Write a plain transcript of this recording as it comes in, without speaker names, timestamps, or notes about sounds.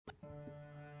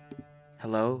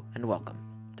Hello and welcome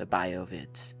to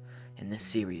Biovids. In this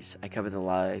series, I cover the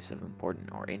lives of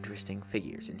important or interesting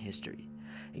figures in history,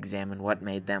 examine what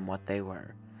made them what they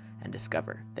were, and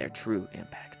discover their true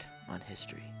impact on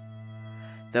history.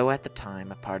 Though at the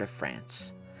time a part of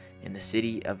France, in the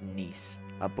city of Nice,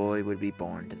 a boy would be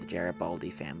born to the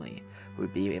Garibaldi family who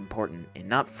would be important in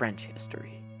not French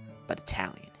history, but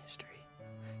Italian history.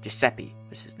 Giuseppe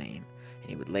was his name, and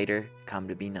he would later come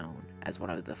to be known as one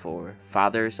of the four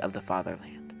fathers of the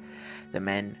fatherland, the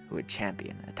men who would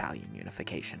champion Italian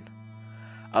unification.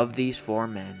 Of these four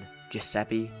men,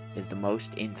 Giuseppe is the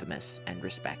most infamous and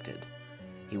respected.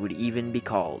 He would even be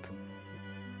called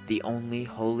the only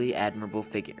wholly admirable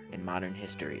figure in modern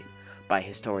history by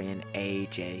historian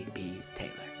A.J.P.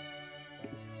 Taylor.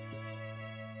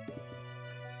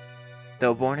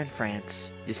 Though born in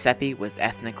France, Giuseppe was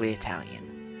ethnically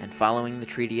Italian, and following the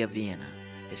Treaty of Vienna,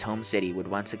 his home city would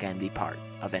once again be part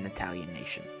of an Italian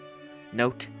nation.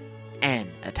 Note,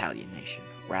 an Italian nation,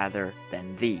 rather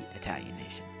than the Italian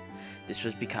nation. This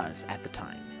was because, at the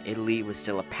time, Italy was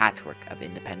still a patchwork of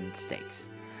independent states.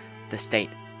 The state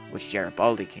which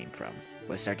Garibaldi came from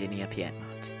was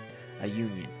Sardinia-Piedmont, a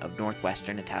union of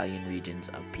northwestern Italian regions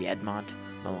of Piedmont,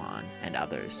 Milan, and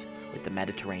others, with the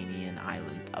Mediterranean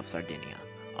island of Sardinia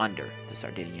under the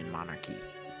Sardinian monarchy.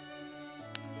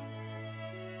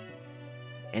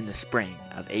 In the spring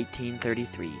of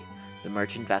 1833, the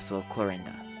merchant vessel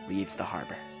Clorinda leaves the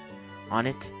harbor. On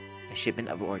it, a shipment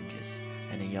of oranges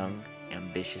and a young,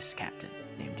 ambitious captain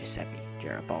named Giuseppe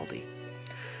Garibaldi.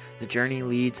 The journey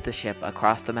leads the ship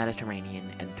across the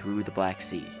Mediterranean and through the Black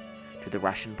Sea to the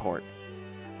Russian port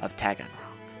of Taganrog.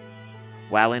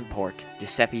 While in port,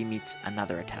 Giuseppe meets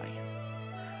another Italian,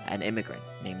 an immigrant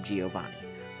named Giovanni,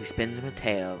 who spins him a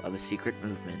tale of a secret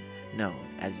movement known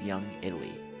as Young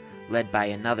Italy, led by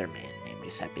another man named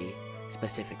Giuseppe,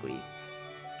 specifically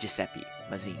Giuseppe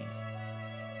Mazzini.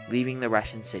 Leaving the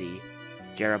Russian city,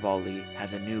 Garibaldi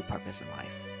has a new purpose in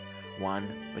life, one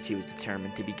which he was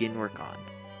determined to begin work on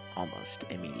almost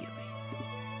immediately.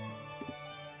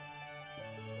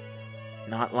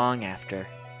 Not long after,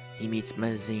 he meets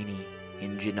Mazzini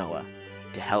in Genoa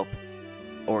to help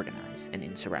organize an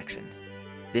insurrection.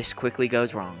 This quickly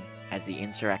goes wrong as the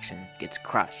insurrection gets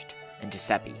crushed and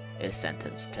Giuseppe is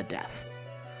sentenced to death.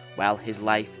 While his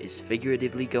life is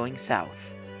figuratively going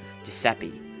south,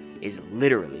 Giuseppe is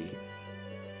literally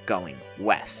going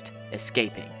west,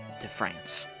 escaping to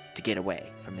France to get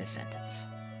away from his sentence.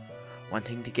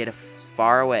 Wanting to get as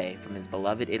far away from his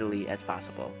beloved Italy as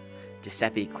possible,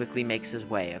 Giuseppe quickly makes his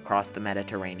way across the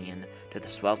Mediterranean to the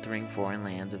sweltering foreign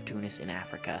lands of Tunis in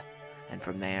Africa, and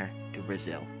from there to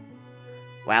Brazil.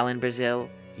 While in Brazil,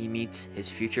 he meets his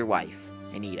future wife,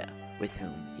 Anita, with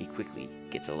whom he quickly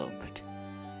gets eloped.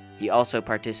 He also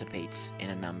participates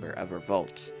in a number of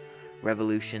revolts,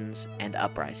 revolutions, and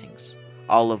uprisings,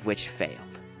 all of which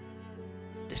failed.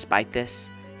 Despite this,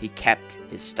 he kept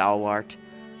his stalwart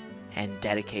and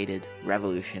dedicated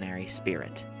revolutionary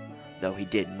spirit, though he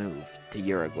did move to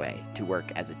Uruguay to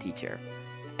work as a teacher,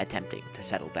 attempting to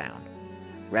settle down.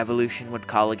 Revolution would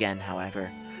call again,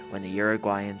 however, when the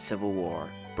Uruguayan Civil War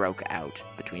broke out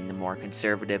between the more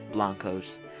conservative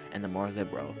Blancos and the more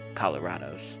liberal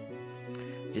Colorados.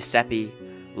 Giuseppe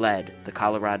led the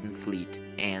Coloradan fleet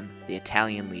and the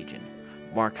Italian Legion,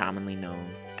 more commonly known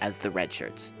as the Red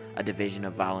Shirts, a division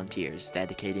of volunteers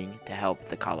dedicating to help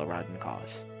the Coloradan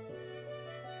cause.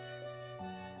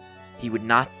 He would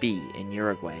not be in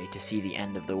Uruguay to see the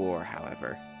end of the war,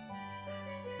 however,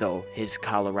 though his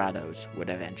Colorados would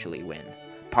eventually win,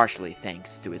 partially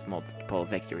thanks to his multiple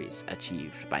victories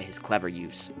achieved by his clever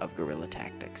use of guerrilla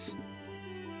tactics.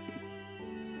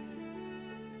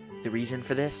 The reason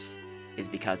for this is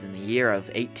because in the year of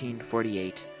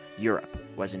 1848, Europe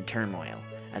was in turmoil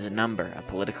as a number of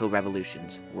political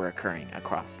revolutions were occurring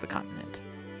across the continent.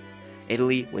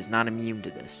 Italy was not immune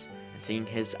to this, and seeing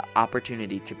his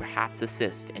opportunity to perhaps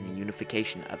assist in the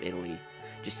unification of Italy,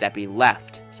 Giuseppe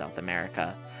left South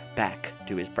America back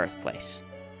to his birthplace.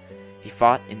 He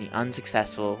fought in the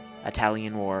unsuccessful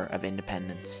Italian War of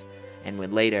Independence, and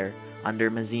would later, under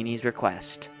Mazzini's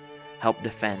request, help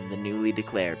defend the newly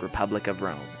declared Republic of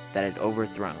Rome that had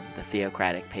overthrown the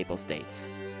theocratic Papal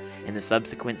States. In the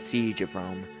subsequent siege of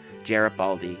Rome,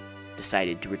 Garibaldi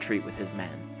decided to retreat with his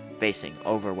men, facing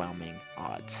overwhelming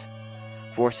odds.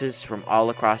 Forces from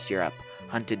all across Europe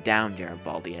hunted down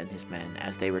Garibaldi and his men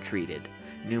as they retreated.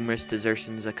 Numerous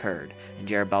desertions occurred, and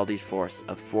Garibaldi's force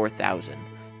of 4,000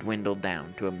 dwindled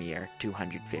down to a mere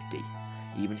 250.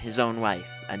 Even his own wife,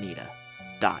 Anita,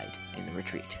 died in the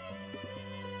retreat.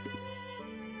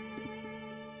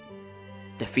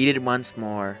 Defeated once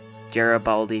more,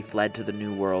 Garibaldi fled to the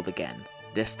New World again,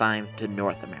 this time to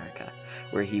North America,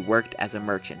 where he worked as a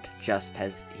merchant just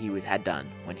as he had done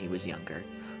when he was younger,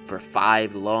 for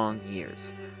 5 long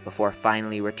years, before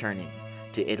finally returning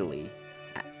to Italy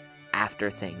after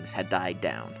things had died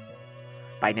down.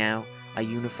 By now, a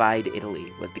unified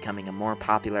Italy was becoming a more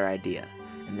popular idea,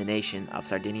 and the nation of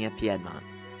Sardinia-Piedmont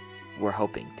were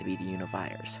hoping to be the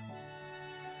unifiers.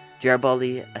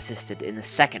 Garibaldi assisted in the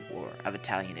Second War of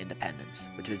Italian Independence,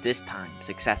 which was this time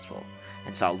successful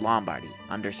and saw Lombardy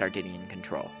under Sardinian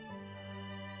control.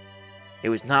 It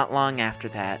was not long after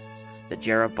that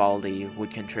Garibaldi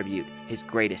would contribute his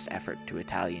greatest effort to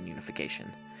Italian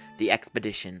unification, the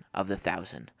Expedition of the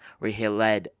Thousand, where he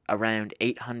led around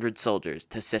 800 soldiers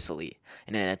to Sicily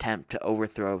in an attempt to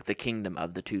overthrow the Kingdom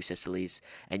of the Two Sicilies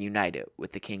and unite it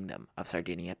with the Kingdom of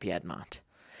Sardinia-Piedmont.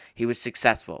 He was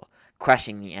successful,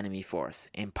 crushing the enemy force,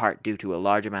 in part due to a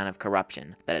large amount of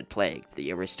corruption that had plagued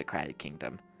the aristocratic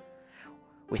kingdom.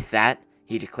 With that,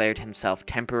 he declared himself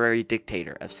temporary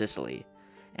dictator of Sicily,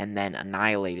 and then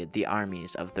annihilated the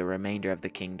armies of the remainder of the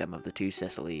Kingdom of the Two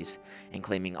Sicilies, and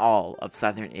claiming all of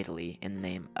southern Italy in the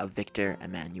name of Victor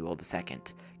Emmanuel II,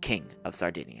 King of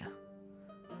Sardinia.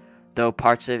 Though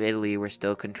parts of Italy were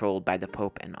still controlled by the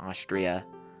Pope and Austria,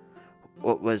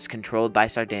 what was controlled by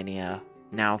Sardinia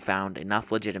now found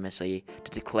enough legitimacy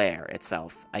to declare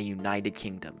itself a united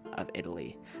kingdom of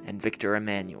Italy, and Victor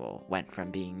Emmanuel went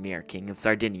from being mere King of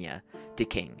Sardinia to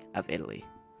King of Italy.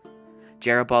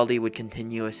 Garibaldi would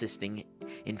continue assisting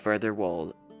in further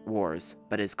wars,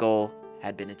 but his goal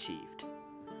had been achieved: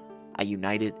 a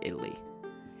united Italy.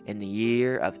 In the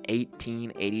year of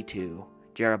 1882,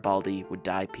 Garibaldi would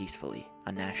die peacefully,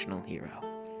 a national hero.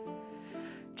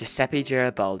 Giuseppe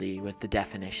Garibaldi was the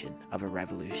definition of a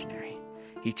revolutionary.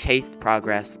 He chased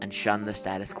progress and shunned the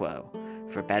status quo,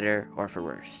 for better or for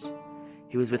worse.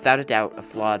 He was without a doubt a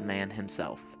flawed man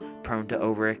himself, prone to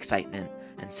overexcitement,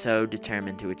 and so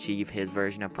determined to achieve his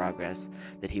version of progress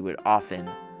that he would often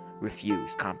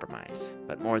refuse compromise.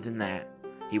 But more than that,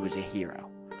 he was a hero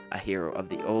of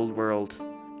the old world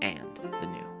and the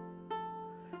new.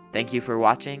 Thank you for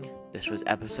watching. This was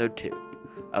episode 2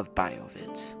 of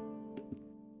Biovids.